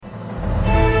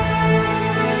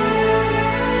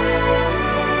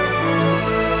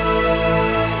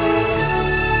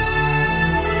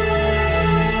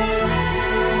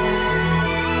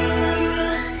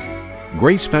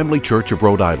Grace Family Church of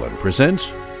Rhode Island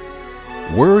presents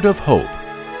Word of Hope,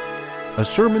 a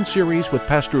sermon series with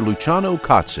Pastor Luciano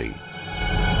Cozzi.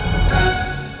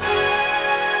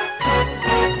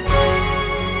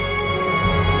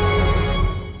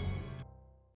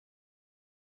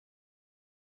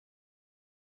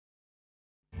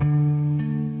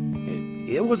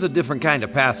 It was a different kind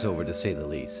of Passover, to say the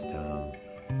least.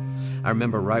 I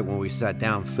remember right when we sat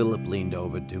down, Philip leaned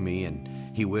over to me and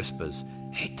he whispers,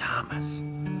 "Hey, Thomas,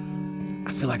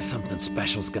 I feel like something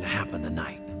special's going to happen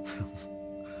tonight."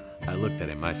 I looked at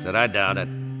him. I said, "I doubt it."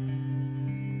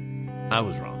 I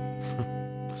was wrong.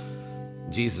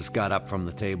 Jesus got up from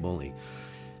the table.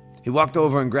 He walked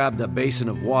over and grabbed a basin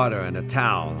of water and a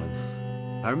towel.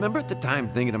 And I remember at the time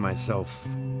thinking to myself,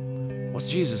 what's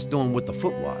Jesus doing with the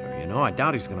foot water? I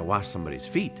doubt he's going to wash somebody's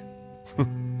feet.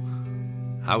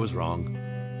 I was wrong.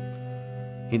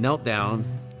 He knelt down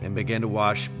and began to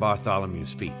wash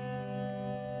Bartholomew's feet.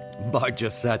 Bart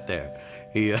just sat there.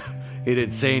 He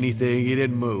didn't say anything. He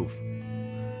didn't move.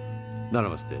 None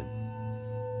of us did.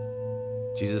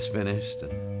 Jesus finished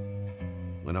and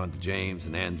went on to James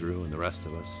and Andrew and the rest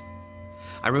of us.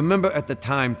 I remember at the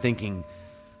time thinking,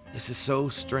 this is so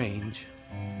strange,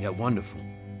 yet wonderful.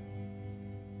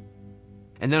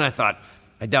 And then I thought,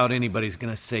 I doubt anybody's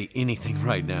going to say anything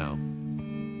right now.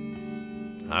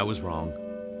 I was wrong.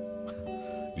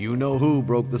 You know who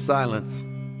broke the silence?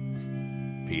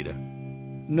 Peter.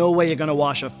 No way you're going to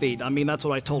wash our feet. That's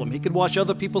what I told him. He could wash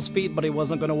other people's feet, but he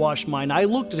wasn't going to wash mine. I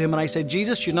looked at him and I said,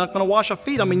 "Jesus, you're not going to wash our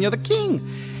feet. You're the king."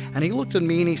 And he looked at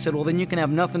me and he said, "Well, then you can have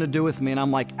nothing to do with me." And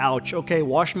I'm like, ouch. Okay,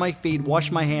 wash my feet,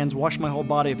 wash my hands, wash my whole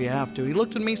body if you have to. He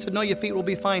looked at me and said, "No, your feet will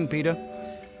be fine, Peter."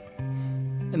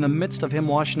 In the midst of him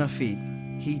washing our feet,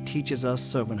 he teaches us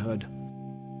servanthood.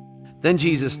 Then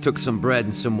Jesus took some bread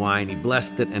and some wine, he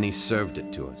blessed it, and he served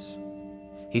it to us.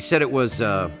 He said it was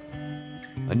a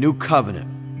new covenant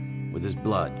with his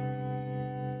blood.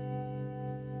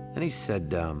 And he said,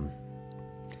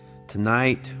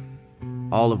 tonight,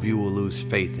 all of you will lose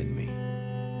faith in me.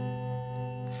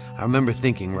 I remember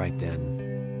thinking right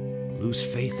then, lose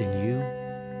faith in you?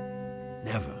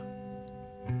 Never.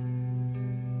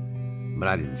 But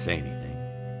I didn't say anything.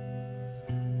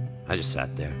 I just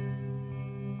sat there.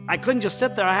 I couldn't just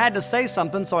sit there. I had to say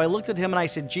something, so I looked at him and I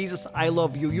said, "Jesus, I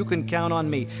love you. You can count on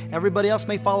me. Everybody else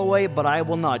may fall away, but I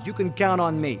will not. You can count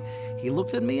on me." He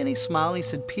looked at me and he smiled and he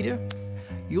said, "Peter,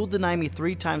 you'll deny me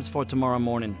 3 times for tomorrow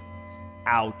morning."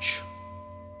 Ouch.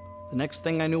 The next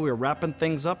thing I knew, we were wrapping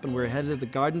things up and we were headed to the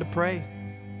garden to pray.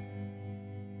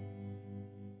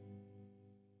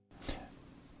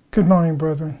 Good morning,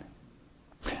 brethren.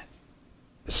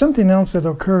 Something else that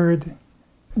occurred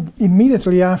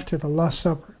immediately after the Last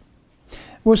Supper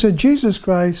was that Jesus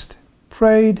Christ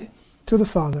prayed to the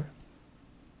Father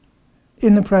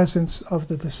in the presence of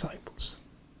the disciples.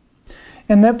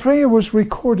 And that prayer was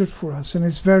recorded for us, and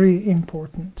it's very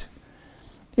important.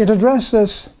 It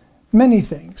addresses many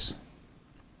things,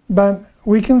 but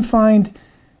we can find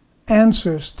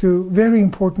answers to very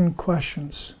important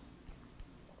questions.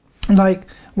 Like,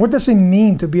 what does it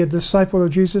mean to be a disciple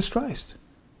of Jesus Christ?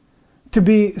 To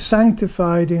be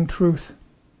sanctified in truth?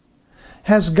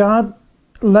 Has God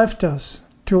left us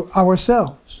to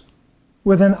ourselves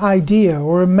with an idea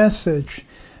or a message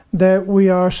that we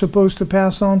are supposed to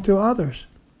pass on to others?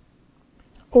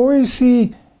 Or is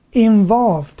He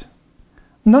involved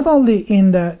not only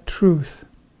in that truth,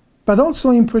 but also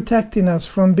in protecting us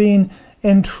from being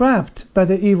entrapped by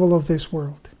the evil of this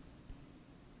world?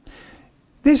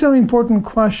 These are important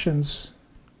questions,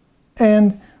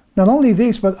 and not only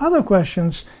these, but other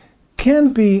questions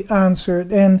can be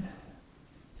answered and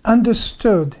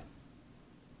understood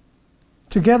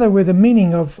together with the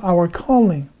meaning of our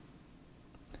calling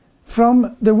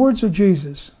from the words of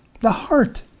Jesus, the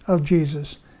heart of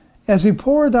Jesus, as He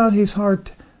poured out His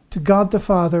heart to God the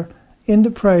Father in the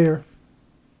prayer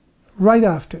right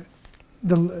after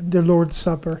the Lord's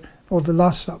Supper or the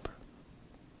Last Supper.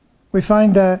 We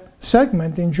find that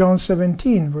segment in John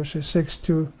 17, verses 6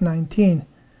 to 19.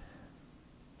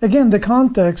 Again, the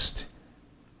context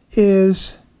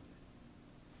is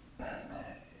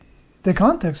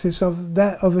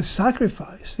of a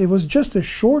sacrifice. It was just a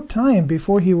short time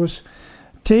before He was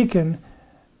taken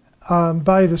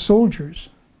by the soldiers.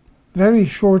 Very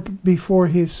short before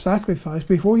His sacrifice,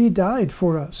 before He died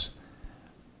for us.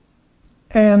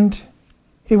 And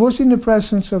it was in the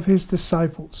presence of His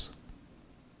disciples.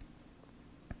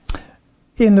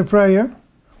 In the prayer,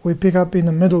 we pick up in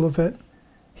the middle of it,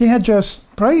 He had just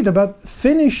prayed about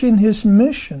finishing His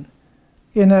mission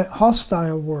in a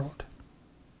hostile world.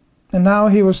 And now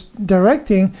He was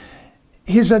directing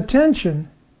His attention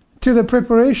to the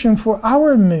preparation for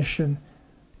our mission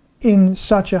in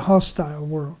such a hostile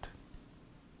world.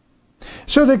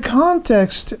 So the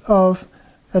context of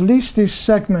at least this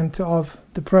segment of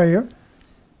the prayer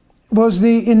was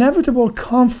the inevitable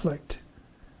conflict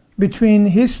between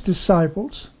his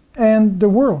disciples and the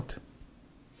world.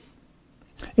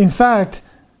 In fact,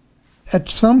 at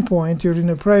some point during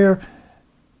the prayer,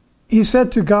 he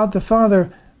said to God the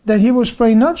Father that he was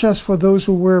praying not just for those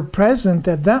who were present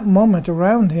at that moment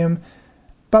around him,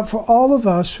 but for all of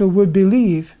us who would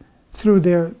believe through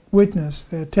their witness,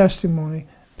 their testimony,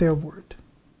 their word.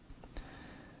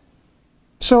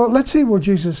 So let's see what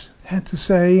Jesus had to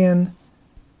say and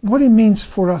what it means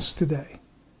for us today.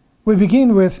 We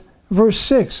begin with verse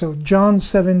 6 of John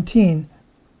 17,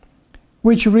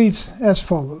 which reads as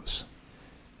follows: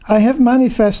 I have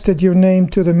manifested your name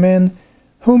to the men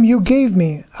whom you gave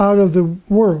me out of the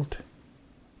world.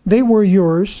 They were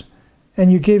yours,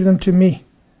 and you gave them to me,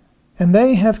 and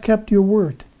they have kept your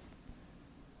word.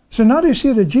 So notice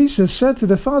here that Jesus said to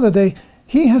the Father that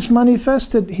he has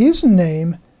manifested his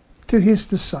name to his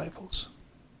disciples.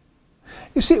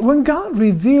 You see, when God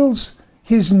reveals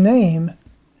his name,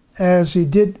 as he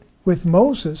did with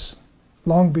Moses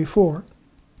long before,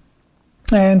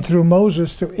 and through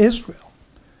Moses to Israel,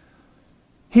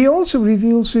 he also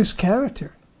reveals his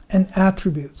character and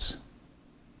attributes.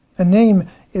 A name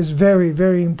is very,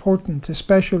 very important,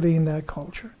 especially in that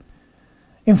culture.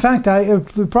 In fact,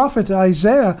 the prophet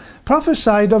Isaiah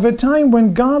prophesied of a time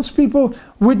when God's people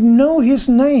would know his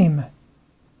name,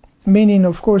 meaning,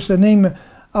 of course, the name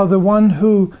of the one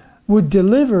who would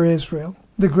deliver Israel,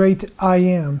 the great I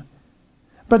Am.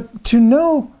 But to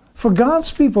know, for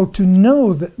God's people to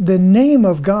know the name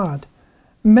of God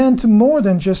meant more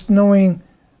than just knowing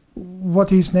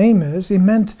what his name is. It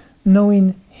meant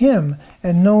knowing him,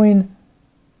 and knowing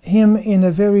him in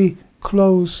a very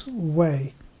close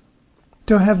way.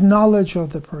 To have knowledge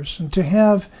of the person, to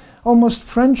have almost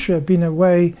friendship in a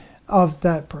way of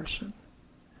that person.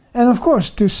 And of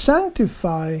course, to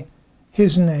sanctify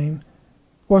his name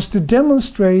was to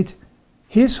demonstrate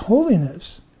his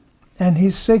holiness and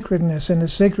his sacredness, and the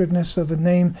sacredness of the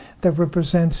name that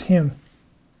represents him.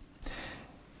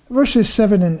 Verses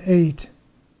 7 and 8.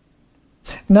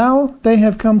 Now they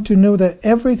have come to know that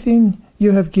everything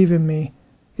you have given me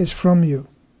is from you.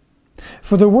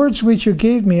 For the words which you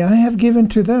gave me I have given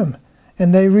to them,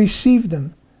 and they received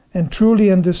them, and truly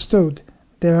understood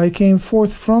that I came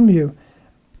forth from you,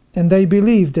 and they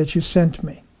believed that you sent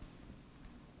me.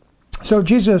 So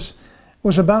Jesus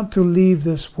was about to leave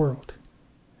this world.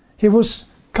 He was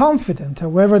confident,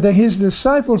 however, that his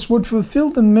disciples would fulfill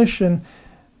the mission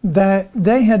that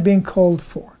they had been called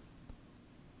for.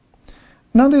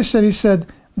 Notice that he said,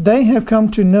 they have come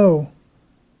to know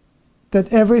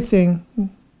that everything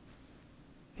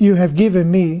you have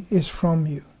given me is from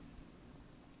you.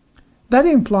 That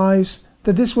implies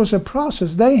that this was a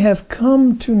process. They have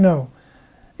come to know.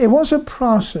 It was a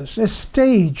process, a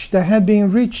stage that had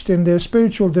been reached in their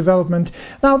spiritual development.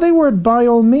 Now, they were, by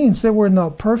all means, they were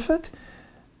not perfect.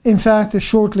 In fact,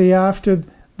 shortly after,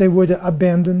 they would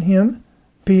abandon him.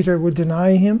 Peter would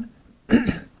deny him.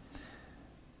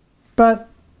 But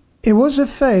it was a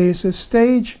phase, a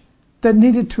stage that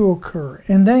needed to occur,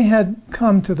 and they had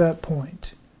come to that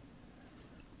point.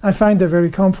 I find that very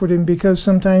comforting, because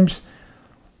sometimes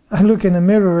I look in the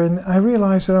mirror and I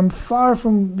realize that I'm far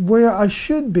from where I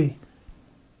should be.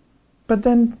 But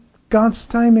then God's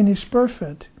timing is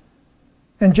perfect.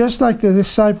 And just like the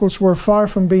disciples were far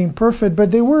from being perfect,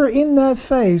 but they were in that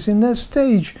phase, in that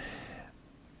stage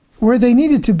where they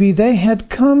needed to be, they had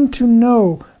come to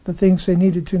know the things they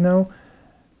needed to know.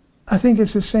 I think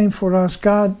it's the same for us.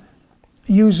 God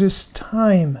uses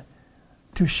time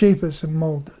to shape us and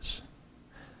mold us.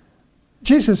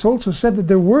 Jesus also said that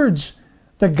the words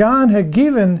that God had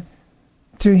given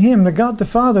to him, that God the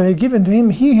Father had given to him,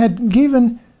 he had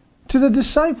given to the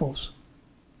disciples.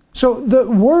 So the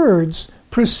words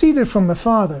proceeded from the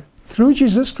Father through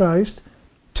Jesus Christ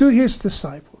to his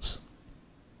disciples.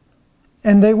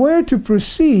 And they were to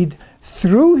proceed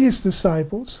through his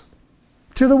disciples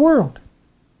to the world.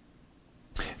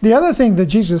 The other thing that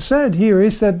Jesus said here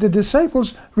is that the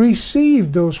disciples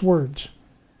received those words.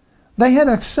 They had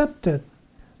accepted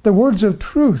the words of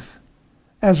truth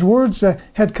as words that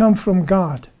had come from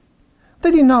God.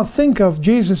 They did not think of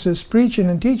Jesus' preaching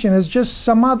and teaching as just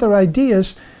some other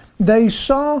ideas. They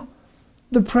saw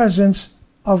the presence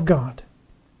of God.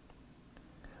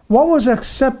 What was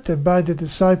accepted by the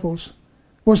disciples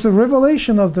was the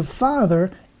revelation of the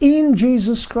Father in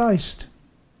Jesus Christ,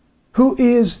 who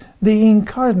is the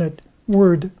incarnate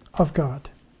Word of God.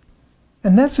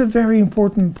 And that's a very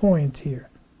important point here.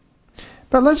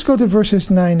 But let's go to verses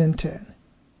 9 and 10.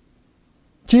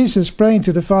 Jesus, praying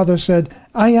to the Father, said,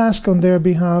 I ask on their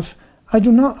behalf. I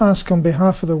do not ask on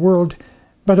behalf of the world,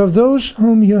 but of those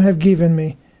whom you have given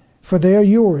me, for they are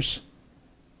yours.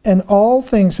 And all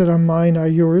things that are mine are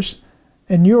yours,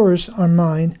 and yours are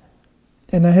mine,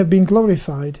 and I have been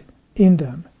glorified in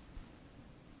them.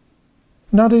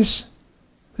 Notice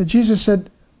that Jesus said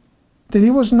that he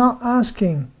was not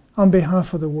asking on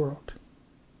behalf of the world.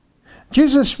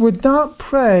 Jesus would not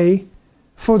pray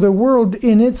for the world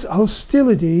in its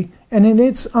hostility and in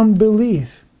its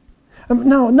unbelief.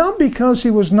 Now, not because he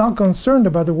was not concerned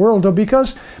about the world, or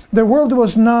because the world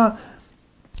was not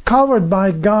covered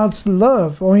by God's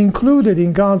love or included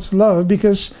in God's love,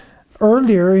 because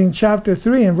earlier in chapter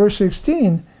 3 and verse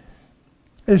 16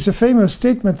 is a famous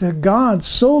statement that God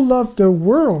so loved the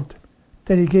world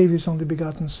that he gave his only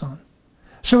begotten Son.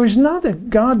 So it's not that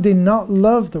God did not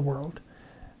love the world,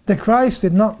 that Christ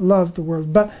did not love the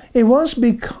world, but it was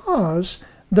because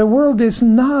the world is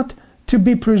not to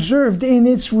be preserved in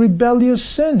its rebellious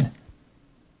sin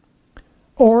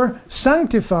or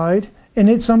sanctified in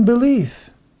its unbelief.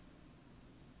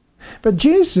 But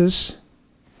Jesus,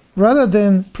 rather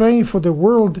than praying for the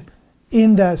world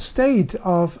in that state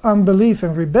of unbelief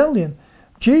and rebellion,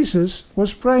 Jesus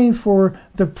was praying for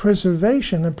the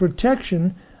preservation and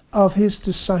protection of his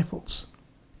disciples.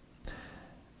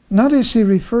 Notice he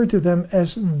referred to them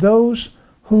as those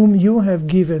whom you have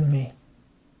given me.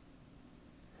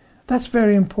 That's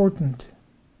very important.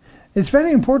 It's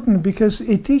very important because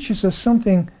it teaches us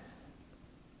something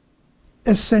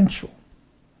essential.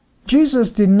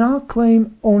 Jesus did not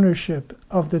claim ownership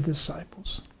of the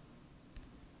disciples.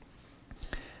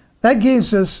 That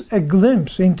gives us a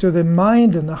glimpse into the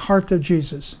mind and the heart of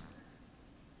Jesus.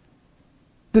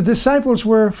 The disciples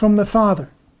were from the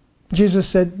Father. Jesus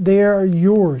said, they are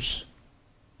yours.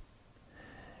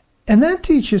 And that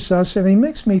teaches us, and it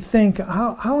makes me think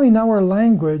how in our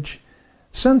language,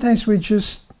 sometimes we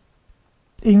just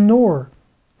ignore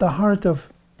the heart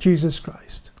of Jesus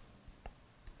Christ.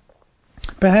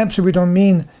 Perhaps we don't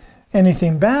mean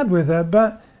anything bad with that,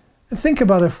 but think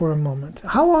about it for a moment.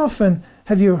 How often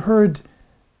have you heard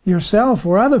yourself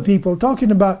or other people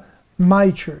talking about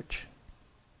my church,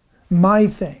 my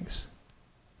things,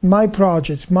 my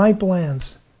projects, my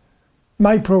plans,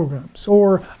 my programs,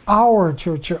 or our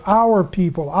church, or our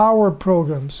people, our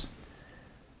programs?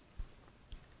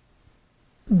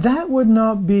 That would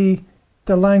not be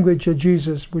the language that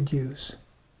Jesus would use.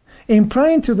 In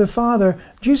praying to the Father,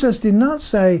 Jesus did not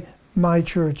say, my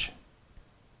church.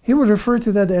 He would refer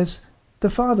to that as the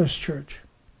Father's church.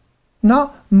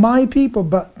 Not my people,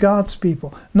 but God's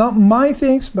people. Not my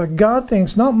things, but God's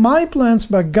things. Not my plans,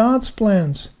 but God's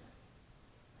plans.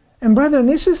 And brethren,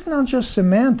 this is not just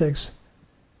semantics.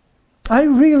 I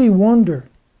really wonder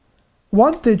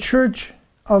what the church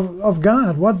of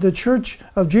God, what the church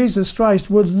of Jesus Christ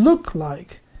would look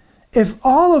like if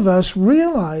all of us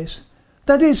realize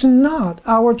that it's not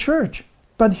our church,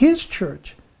 but his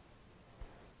church.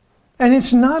 And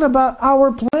it's not about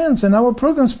our plans and our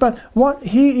programs, but what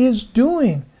he is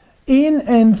doing in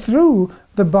and through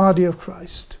the body of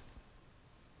Christ.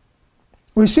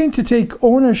 We seem to take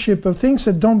ownership of things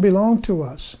that don't belong to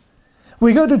us.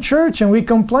 We go to church and we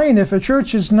complain if a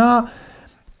church is not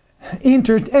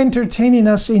entertaining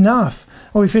us enough,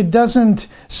 or if it doesn't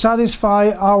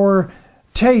satisfy our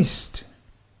taste.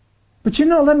 But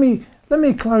let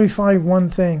me clarify one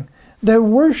thing. The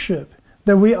worship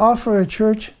that we offer at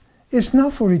church is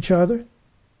not for each other.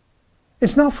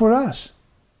 It's not for us.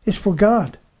 It's for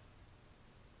God.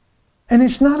 And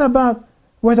it's not about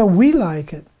whether we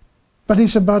like it, but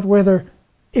it's about whether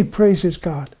it praises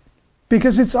God,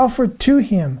 because it's offered to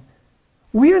him.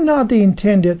 We are not the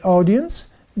intended audience.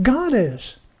 God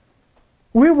is.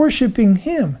 We're worshiping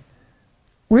him.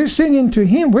 We're singing to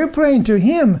him. We're praying to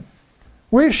him.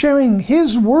 We're sharing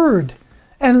his word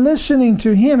and listening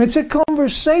to him. It's a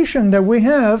conversation that we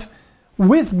have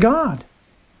with God.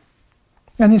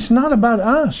 And it's not about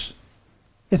us.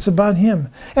 It's about him.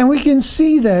 And we can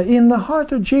see that in the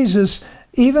heart of Jesus,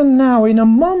 even now, in a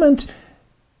moment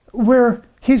where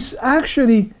he's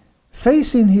actually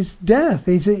facing his death.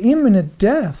 His imminent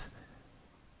death.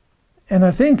 And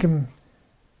I think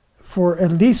for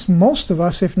at least most of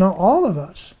us, if not all of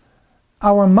us,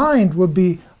 our mind would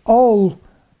be all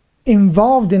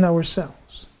involved in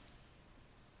ourselves.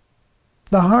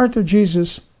 The heart of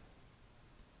Jesus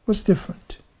was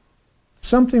different.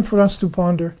 Something for us to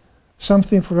ponder,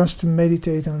 something for us to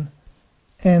meditate on,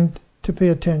 and to pay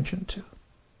attention to.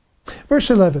 Verse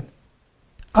 11,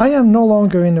 I am no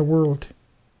longer in the world,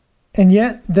 and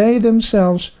yet they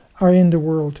themselves are in the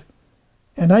world,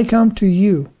 and I come to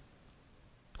you.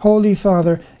 Holy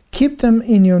Father, keep them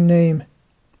in your name,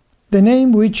 the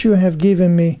name which you have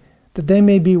given me, that they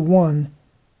may be one,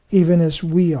 even as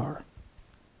we are.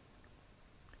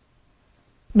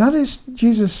 Notice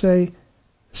Jesus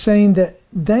saying that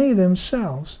they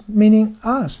themselves, meaning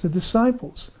us, the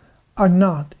disciples, are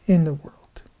not in the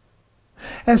world.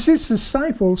 As his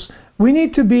disciples, we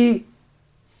need to be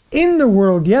in the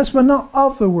world, yes, but not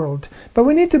of the world. But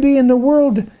we need to be in the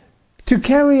world to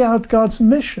carry out God's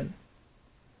mission,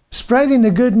 spreading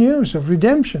the good news of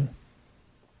redemption,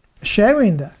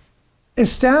 sharing that,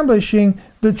 establishing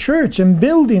the church and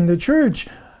building the church,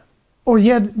 or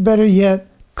yet, better yet,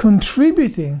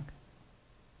 contributing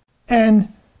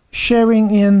and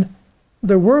sharing in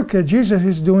the work that Jesus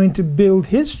is doing to build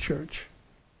his church.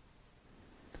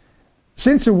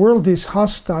 Since the world is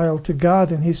hostile to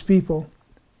God and his people,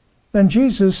 then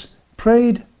Jesus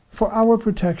prayed for our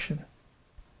protection.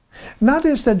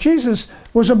 Notice that Jesus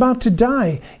was about to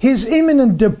die. His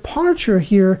imminent departure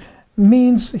here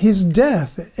means his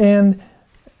death and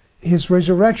his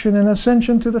resurrection and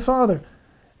ascension to the Father.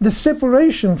 The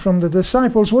separation from the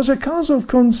disciples was a cause of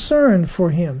concern for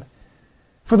him,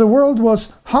 for the world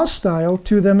was hostile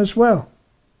to them as well.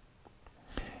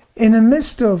 In the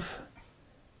midst of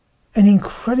an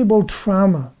incredible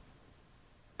trauma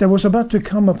that was about to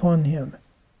come upon him,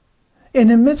 in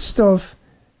the midst of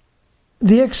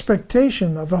the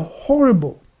expectation of a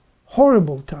horrible,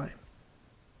 horrible time,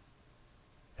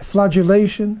 a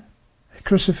flagellation, a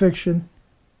crucifixion,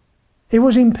 it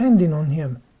was impending on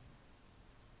him.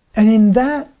 And in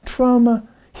that trauma,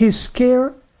 his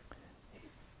care,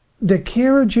 the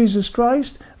care of Jesus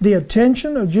Christ, the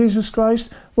attention of Jesus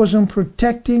Christ was on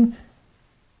protecting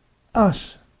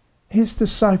us, his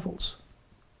disciples,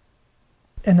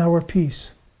 and our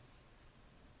peace.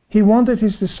 He wanted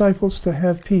his disciples to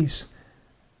have peace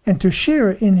and to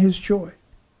share in his joy.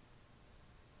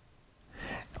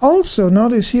 Also,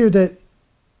 notice here that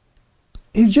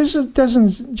he just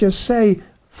doesn't just say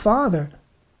Father.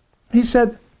 He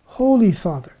said Holy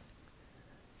Father.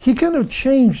 He kind of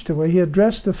changed the way he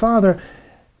addressed the Father.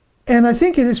 And I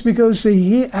think it is because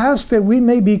he asked that we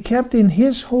may be kept in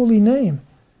his holy name.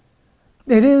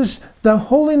 It is the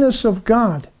holiness of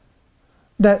God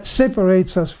that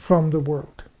separates us from the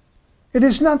world. It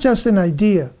is not just an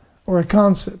idea or a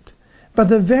concept, but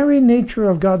the very nature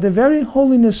of God, the very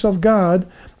holiness of God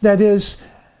that is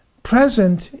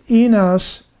present in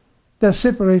us that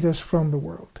separates us from the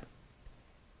world.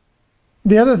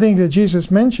 The other thing that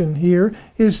Jesus mentioned here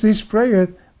is this prayer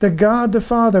that God the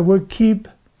Father would keep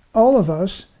all of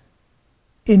us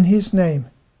in his name.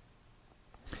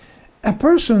 A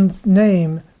person's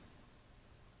name,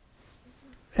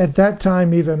 at that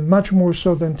time even much more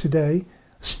so than today,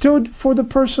 stood for the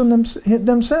person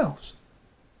themselves.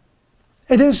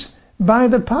 It is by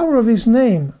the power of his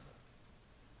name,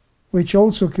 which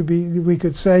also could be, we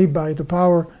could say, by the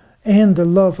power and the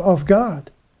love of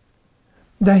God,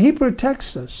 that he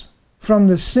protects us from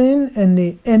the sin and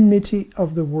the enmity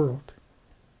of the world.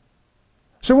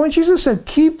 So when Jesus said,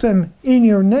 keep them in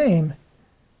your name,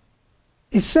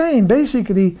 it's saying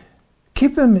basically,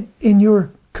 keep them in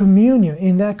your communion,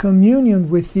 in that communion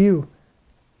with you,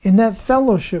 in that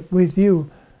fellowship with you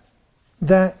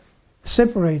that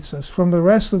separates us from the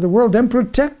rest of the world and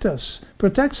protects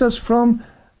us from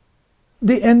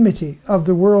the enmity of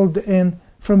the world and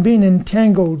from being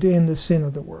entangled in the sin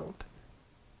of the world.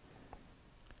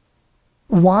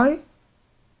 Why?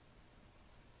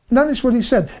 Notice what he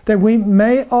said, that we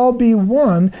may all be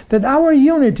one, that our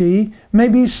unity may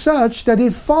be such that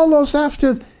it follows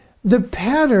after the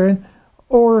pattern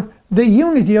or the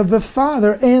unity of the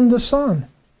Father and the Son.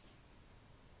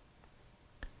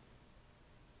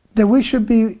 That we should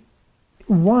be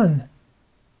one,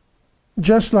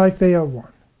 just like they are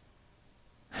one.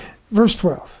 Verse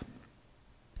 12.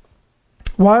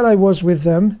 While I was with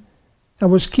them, I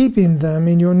was keeping them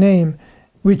in your name,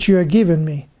 which you have given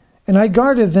me. And I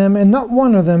guarded them, and not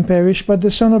one of them perished, but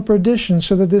the son of perdition,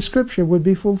 so that the scripture would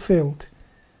be fulfilled.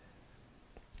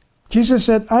 Jesus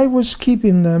said, I was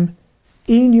keeping them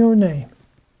in your name.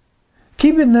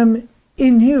 Keeping them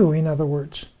in you, in other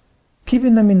words.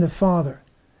 Keeping them in the Father.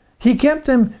 He kept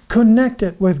them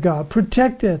connected with God,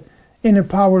 protected in the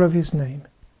power of his name.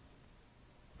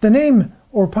 The name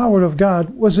or power of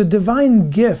God was a divine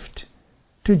gift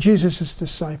to Jesus'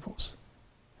 disciples.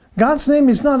 God's name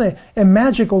is not a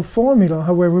magical formula,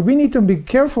 however. We need to be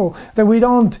careful that we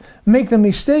don't make the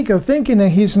mistake of thinking that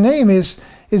his name is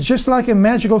just like a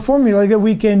magical formula that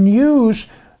we can use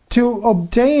to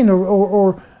obtain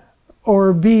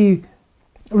or be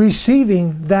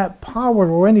receiving that power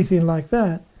or anything like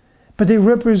that. But it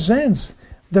represents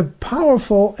the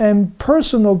powerful and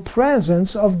personal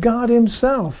presence of God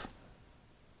Himself.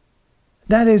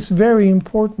 That is very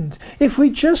important. If we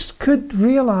just could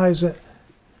realize it,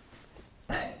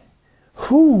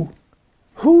 who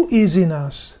is in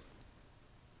us?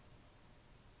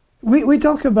 We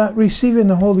talk about receiving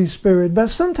the Holy Spirit, but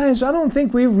sometimes I don't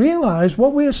think we realize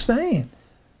what we're saying.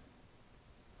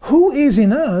 Who is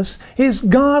in us is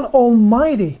God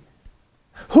Almighty.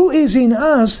 Who is in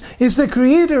us is the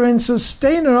creator and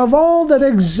sustainer of all that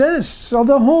exists, of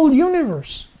the whole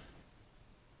universe.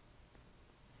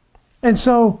 And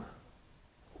so,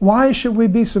 why should we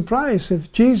be surprised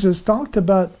if Jesus talked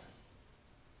about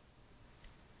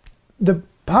the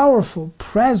powerful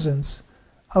presence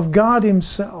of God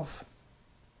Himself?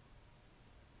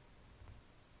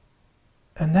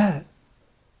 And that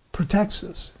protects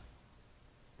us,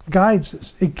 guides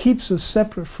us. It keeps us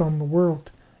separate from the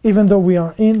world, even though we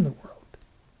are in the world.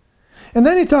 And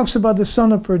then He talks about the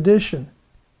son of perdition.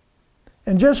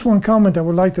 And just one comment I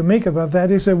would like to make about that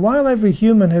is that while every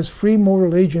human has free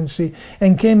moral agency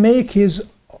and can make his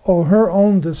or her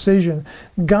own decision,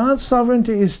 God's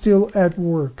sovereignty is still at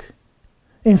work.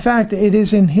 In fact, it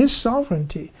is in His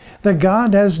sovereignty that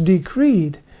God has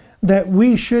decreed that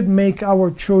we should make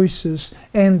our choices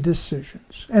and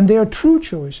decisions. And they are true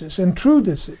choices and true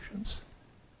decisions.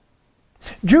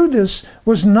 Judas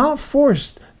was not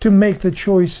forced to make the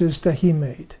choices that he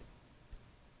made.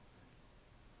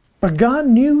 But God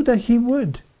knew that he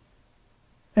would.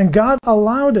 And God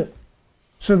allowed it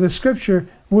so the scripture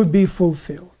would be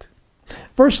fulfilled.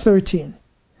 Verse 13.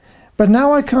 But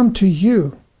now I come to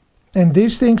you, and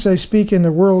these things I speak in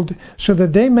the world, so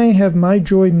that they may have my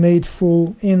joy made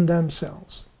full in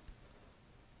themselves.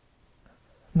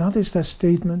 Notice that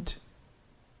statement.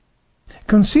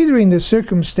 Considering the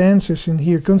circumstances in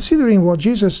here, considering what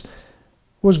Jesus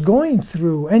was going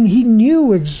through, and He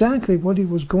knew exactly what He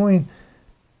was going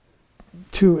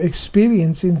to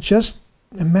experience in just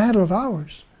a matter of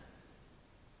hours,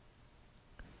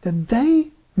 that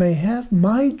they may have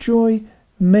my joy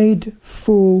made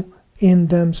full in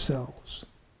themselves.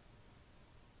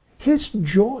 His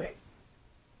joy.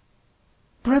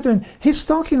 Brethren, He's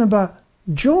talking about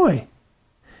joy.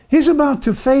 He's about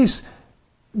to face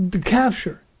the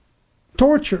capture,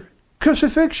 torture,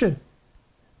 crucifixion.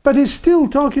 But He's still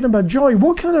talking about joy.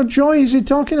 What kind of joy is He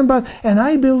talking about? And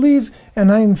I believe,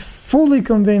 and I'm fully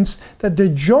convinced, that the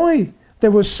joy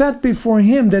that was set before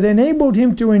Him, that enabled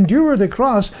Him to endure the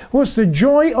cross, was the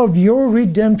joy of your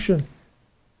redemption.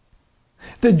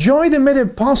 The joy that made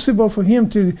it possible for Him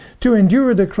to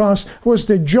endure the cross was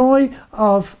the joy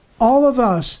of all of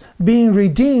us being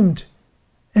redeemed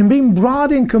and being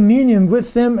brought in communion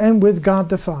with Him and with God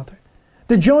the Father.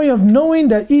 The joy of knowing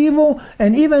that evil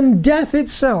and even death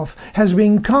itself has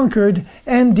been conquered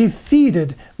and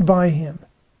defeated by Him.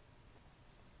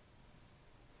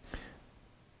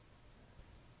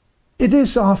 It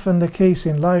is often the case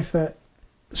in life that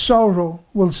sorrow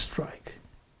will strike.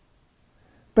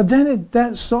 But then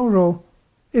that sorrow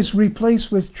is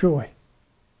replaced with joy.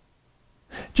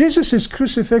 Jesus'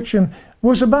 crucifixion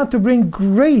was about to bring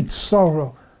great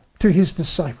sorrow to His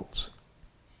disciples.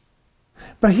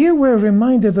 But here we're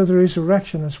reminded of the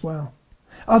resurrection as well,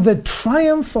 of the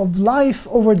triumph of life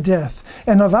over death,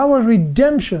 and of our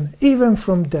redemption even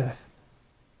from death.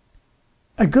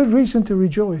 A good reason to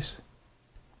rejoice.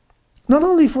 Not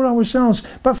only for ourselves,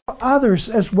 but for others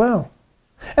as well.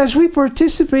 As we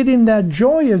participate in that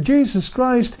joy of Jesus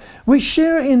Christ, we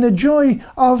share in the joy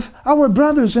of our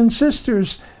brothers and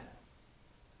sisters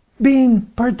being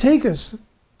partakers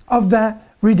of that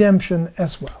redemption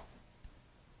as well.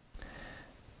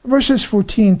 Verses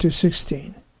 14 to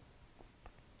 16.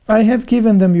 I have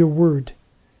given them your word,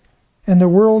 and the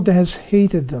world has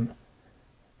hated them,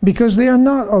 because they are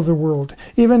not of the world,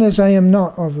 even as I am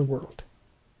not of the world.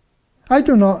 I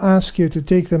do not ask you to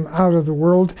take them out of the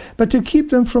world, but to keep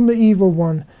them from the evil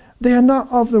one. They are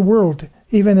not of the world,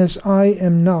 even as I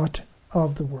am not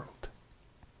of the world.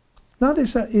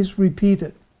 Notice that is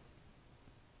repeated,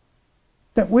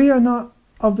 that we are not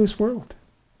of this world.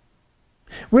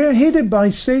 We are hated by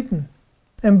Satan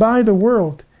and by the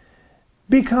world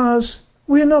because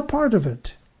we are not part of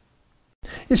it.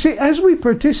 You see, as we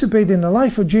participate in the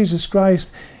life of Jesus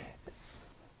Christ,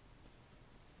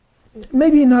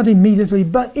 maybe not immediately,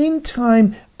 but in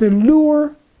time, the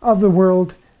lure of the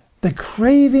world, the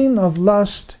craving of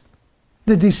lust,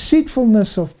 the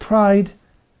deceitfulness of pride,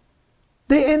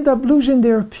 they end up losing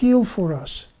their appeal for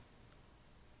us.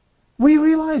 We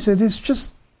realize it is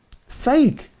just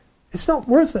fake. It's not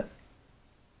worth it.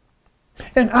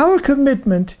 And our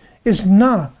commitment is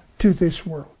not to this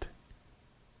world.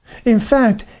 In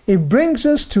fact, it brings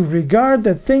us to regard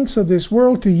the things of this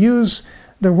world, to use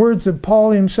the words that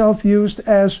Paul himself used,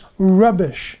 as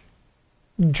rubbish,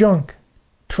 junk,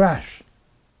 trash.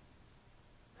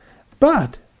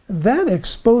 But that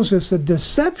exposes the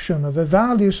deception of the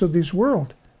values of this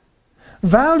world.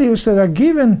 Values that are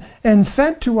given and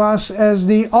fed to us as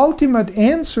the ultimate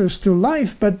answers to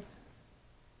life, but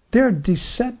they're a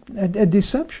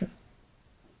deception.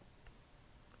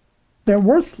 They're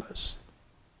worthless.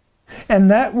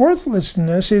 And that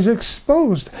worthlessness is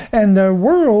exposed, and the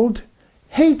world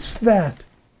hates that.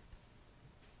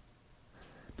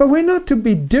 But we're not to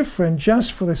be different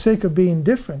just for the sake of being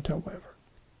different, however.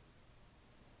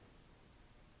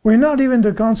 We're not even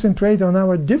to concentrate on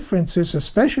our differences,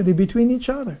 especially between each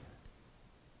other.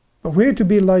 But we're to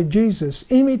be like Jesus,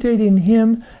 imitating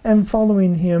him and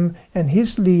following him and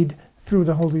his lead through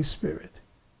the Holy Spirit.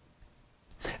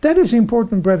 That is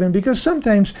important, brethren, because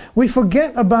sometimes we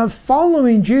forget about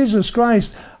following Jesus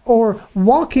Christ or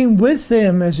walking with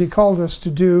him, as he called us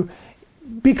to do,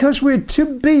 because we're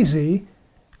too busy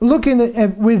looking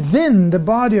at within the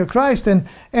body of Christ and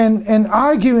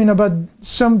arguing about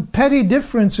some petty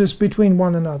differences between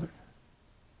one another.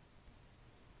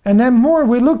 And the more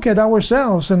we look at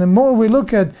ourselves and the more we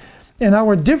look at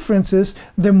our differences,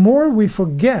 the more we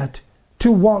forget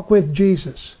to walk with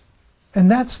Jesus. And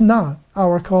that's not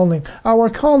our calling. Our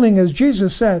calling, as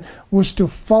Jesus said, was to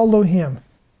follow him,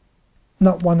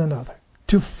 not one another.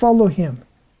 To follow him.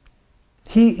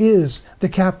 He is the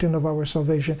captain of our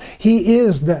salvation. He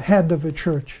is the head of the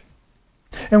church.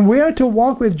 And we are to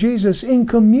walk with Jesus in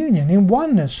communion, in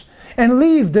oneness, and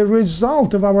leave the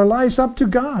result of our lives up to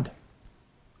God.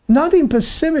 Not in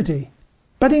passivity,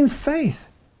 but in faith.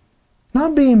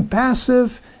 Not being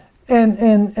passive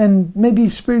and maybe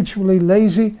spiritually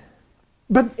lazy,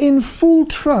 but in full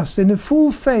trust, in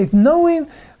full faith, knowing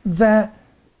that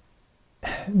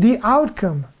the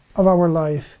outcome of our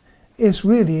life is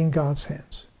really in God's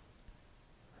hands.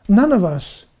 None of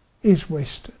us is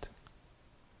wasted.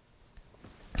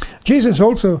 Jesus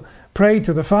also prayed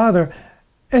to the Father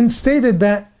and stated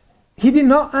that he did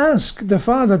not ask the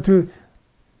Father to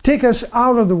take us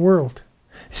out of the world.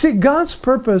 See, God's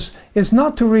purpose is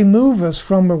not to remove us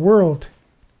from the world.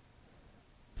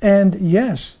 And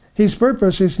yes, his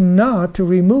purpose is not to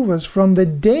remove us from the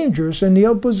dangers and the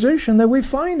opposition that we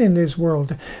find in this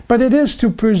world, but it is to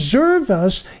preserve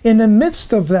us in the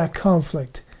midst of that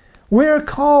conflict. We are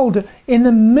called in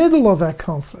the middle of that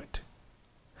conflict.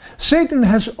 Satan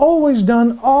has always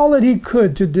done all that he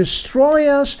could to destroy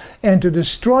us and to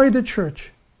destroy the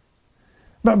church.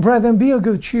 But brethren, be of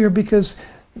good cheer, because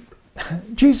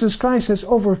Jesus Christ has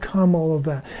overcome all of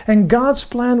that, and God's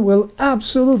plan will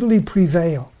absolutely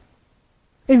prevail.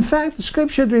 In fact, the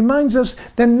Scripture reminds us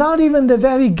that not even the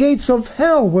very gates of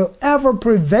hell will ever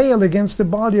prevail against the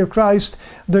body of Christ,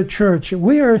 the church.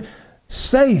 We are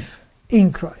safe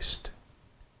in Christ.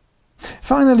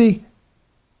 Finally,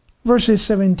 verses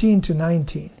 17 to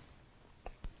 19.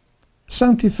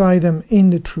 Sanctify them in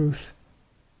the truth.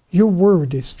 Your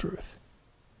word is truth.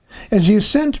 As you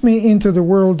sent me into the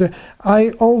world,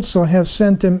 I also have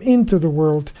sent them into the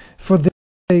world. For their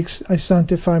sakes I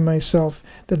sanctify myself,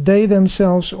 that they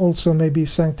themselves also may be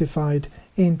sanctified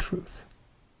in truth.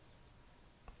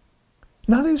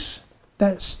 Notice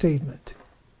that statement.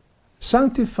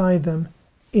 Sanctify them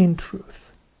in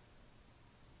truth.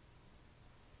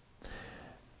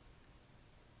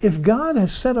 If God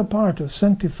has set apart or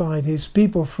sanctified his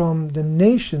people from the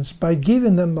nations by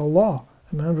giving them a law,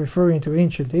 I'm referring to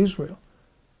ancient Israel,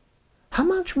 how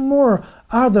much more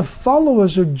are the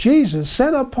followers of Jesus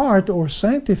set apart or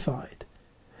sanctified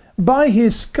by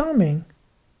his coming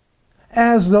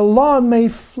as the law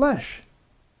made flesh,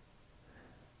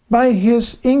 by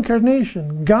his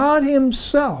incarnation, God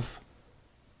himself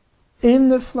in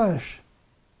the flesh,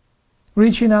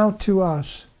 reaching out to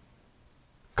us,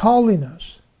 calling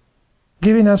us,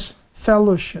 giving us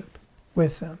fellowship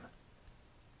with them.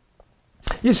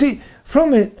 You see,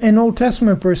 from an Old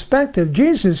Testament perspective,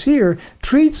 Jesus here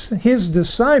treats his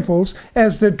disciples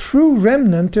as the true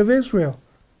remnant of Israel.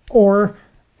 Or,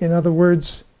 in other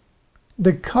words,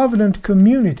 the covenant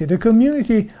community, the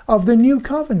community of the new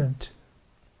covenant.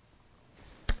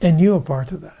 And you are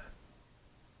part of that.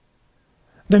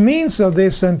 The means of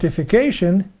this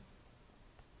sanctification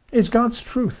is God's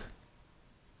truth.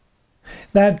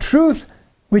 That truth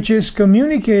which is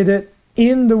communicated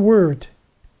in the Word.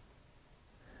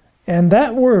 And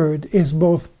that Word is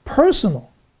both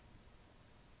personal.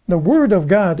 The Word of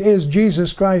God is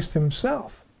Jesus Christ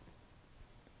himself.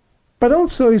 But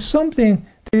also is something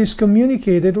that is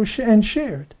communicated and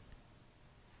shared.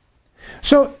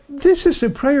 So this is a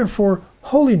prayer for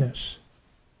holiness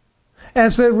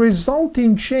as a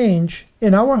resulting change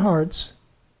in our hearts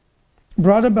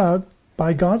brought about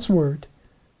by God's Word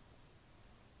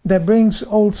that brings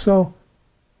also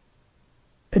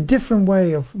a different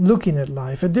way of looking at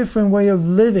life, a different way of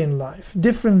living life,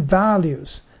 different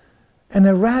values, and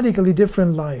a radically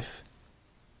different life.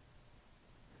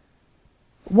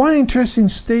 One interesting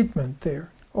statement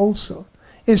there also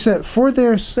is that for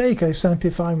their sake I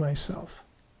sanctify myself.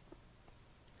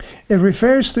 It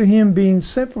refers to him being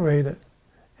separated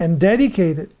and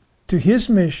dedicated to his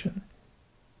mission.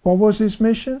 What was his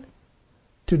mission?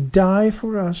 To die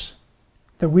for us,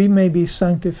 that we may be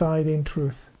sanctified in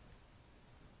truth.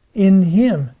 In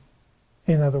him,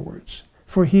 in other words,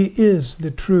 for he is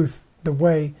the truth, the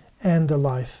way, and the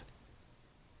life.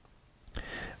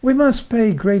 We must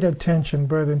pay great attention,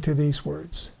 brethren, to these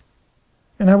words.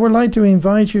 And I would like to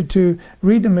invite you to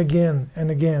read them again and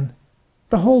again.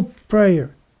 The whole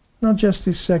prayer, not just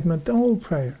this segment, the whole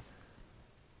prayer.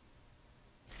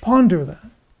 Ponder that.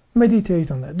 Meditate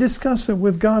on that. Discuss it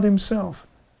with God himself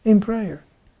in prayer.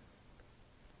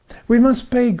 We must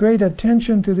pay great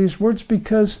attention to these words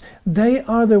because they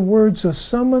are the words of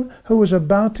someone who is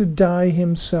about to die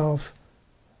himself,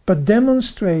 but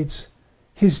demonstrates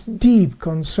his deep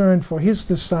concern for his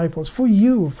disciples, for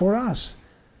you, for us,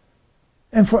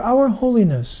 and for our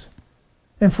holiness,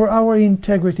 and for our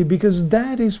integrity, because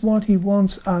that is what he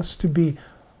wants us to be,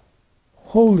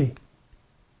 holy.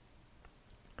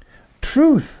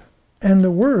 Truth and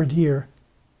the word here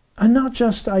are not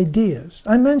just ideas.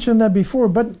 I mentioned that before,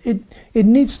 but it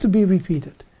needs to be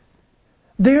repeated.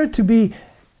 They're to be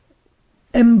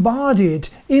embodied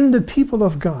in the people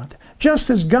of God. Just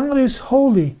as God is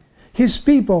holy, his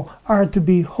people are to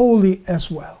be holy as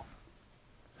well.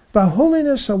 But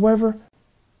holiness, however,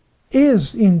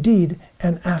 is indeed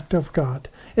an act of God.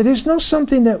 It is not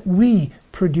something that we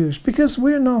produce, because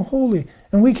we're not holy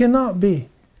and we cannot be.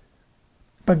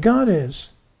 But God is.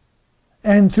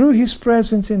 And through his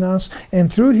presence in us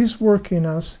and through his work in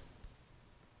us,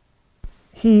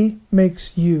 he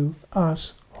makes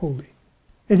us holy.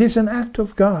 It is an act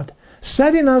of God,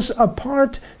 setting us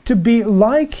apart to be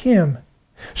like him.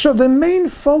 So the main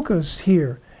focus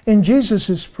here in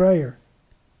Jesus' prayer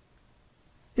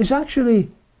is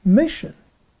actually mission.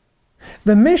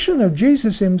 The mission of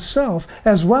Jesus himself,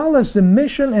 as well as the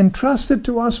mission entrusted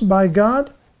to us by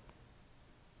God.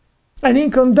 And in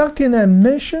conducting that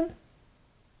mission,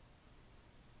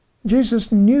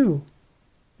 Jesus knew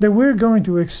that we're going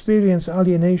to experience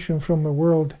alienation from the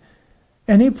world.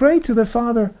 And he prayed to the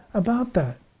Father about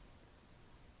that,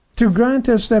 to grant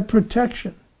us that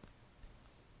protection,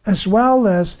 as well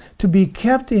as to be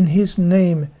kept in his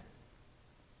name,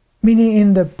 meaning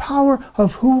in the power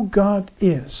of who God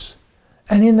is,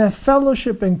 and in the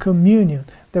fellowship and communion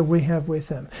that we have with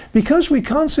him. Because we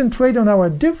concentrate on our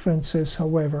differences,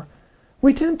 however,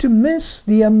 we tend to miss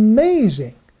the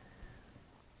amazing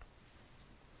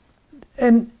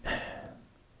and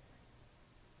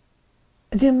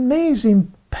the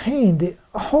amazing pain, the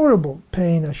horrible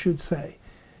pain, I should say,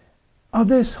 of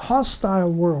this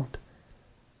hostile world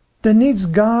that needs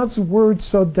God's word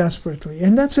so desperately.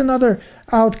 And that's another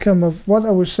outcome of what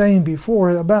I was saying before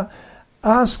about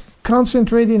us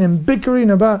concentrating and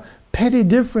bickering about petty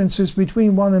differences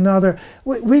between one another.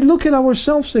 We look at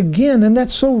ourselves again, and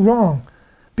that's so wrong,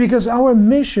 because our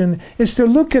mission is to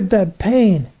look at that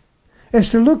pain, is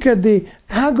to look at the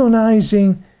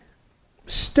agonizing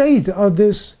state of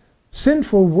this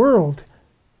sinful world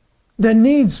that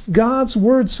needs God's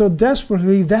word so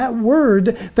desperately, that word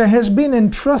that has been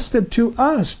entrusted to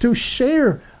us to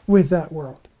share with that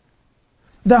world.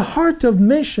 The heart of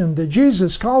mission that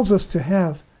Jesus calls us to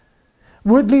have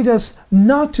would lead us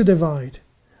not to divide,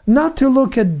 not to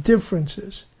look at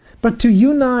differences, but to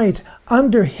unite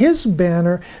under his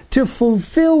banner to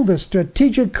fulfill the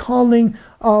strategic calling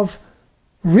of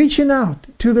reaching out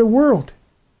to the world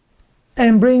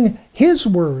and bring his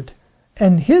word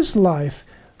and his life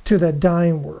to that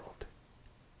dying world.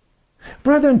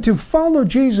 Brethren, to follow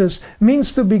Jesus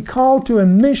means to be called to a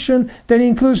mission that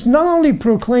includes not only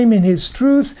proclaiming his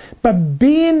truth, but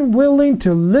being willing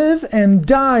to live and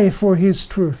die for his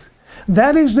truth.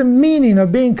 That is the meaning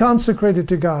of being consecrated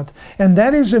to God. And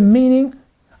that is the meaning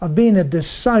of being a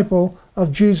disciple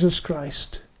of Jesus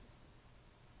Christ.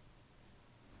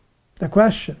 The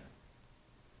question,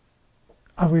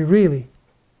 are we really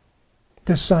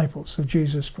disciples of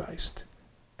Jesus Christ?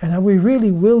 And are we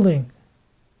really willing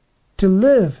to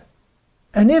live,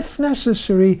 and if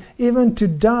necessary, even to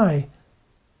die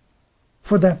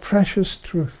for that precious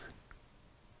truth?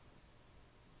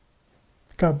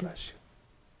 God bless you.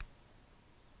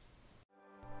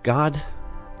 God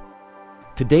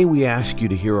Today we ask you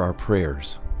to hear our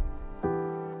prayers.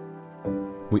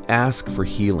 We ask for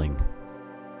healing.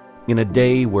 In a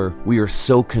day where we are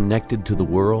so connected to the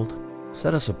world,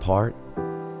 set us apart.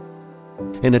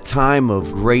 In a time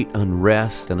of great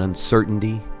unrest and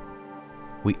uncertainty,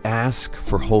 we ask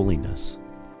for holiness.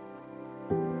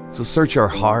 So search our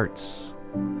hearts,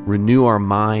 renew our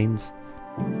minds,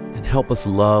 and help us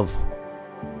love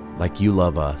like you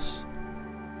love us.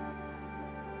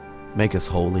 Make us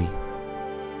holy.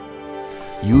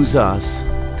 Use us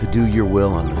to do your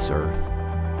will on this earth.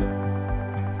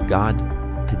 God,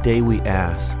 today we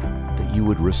ask that you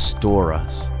would restore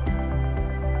us.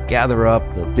 Gather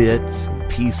up the bits and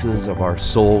pieces of our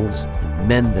souls and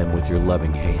mend them with your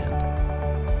loving hand.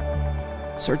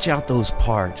 Search out those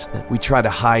parts that we try to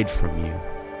hide from you.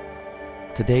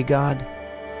 Today, God,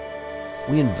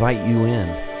 we invite you in.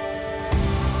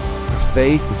 Our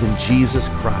faith is in Jesus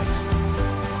Christ.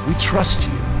 We trust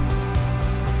you.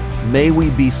 May we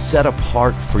be set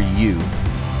apart for you.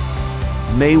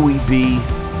 May we be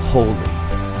holy.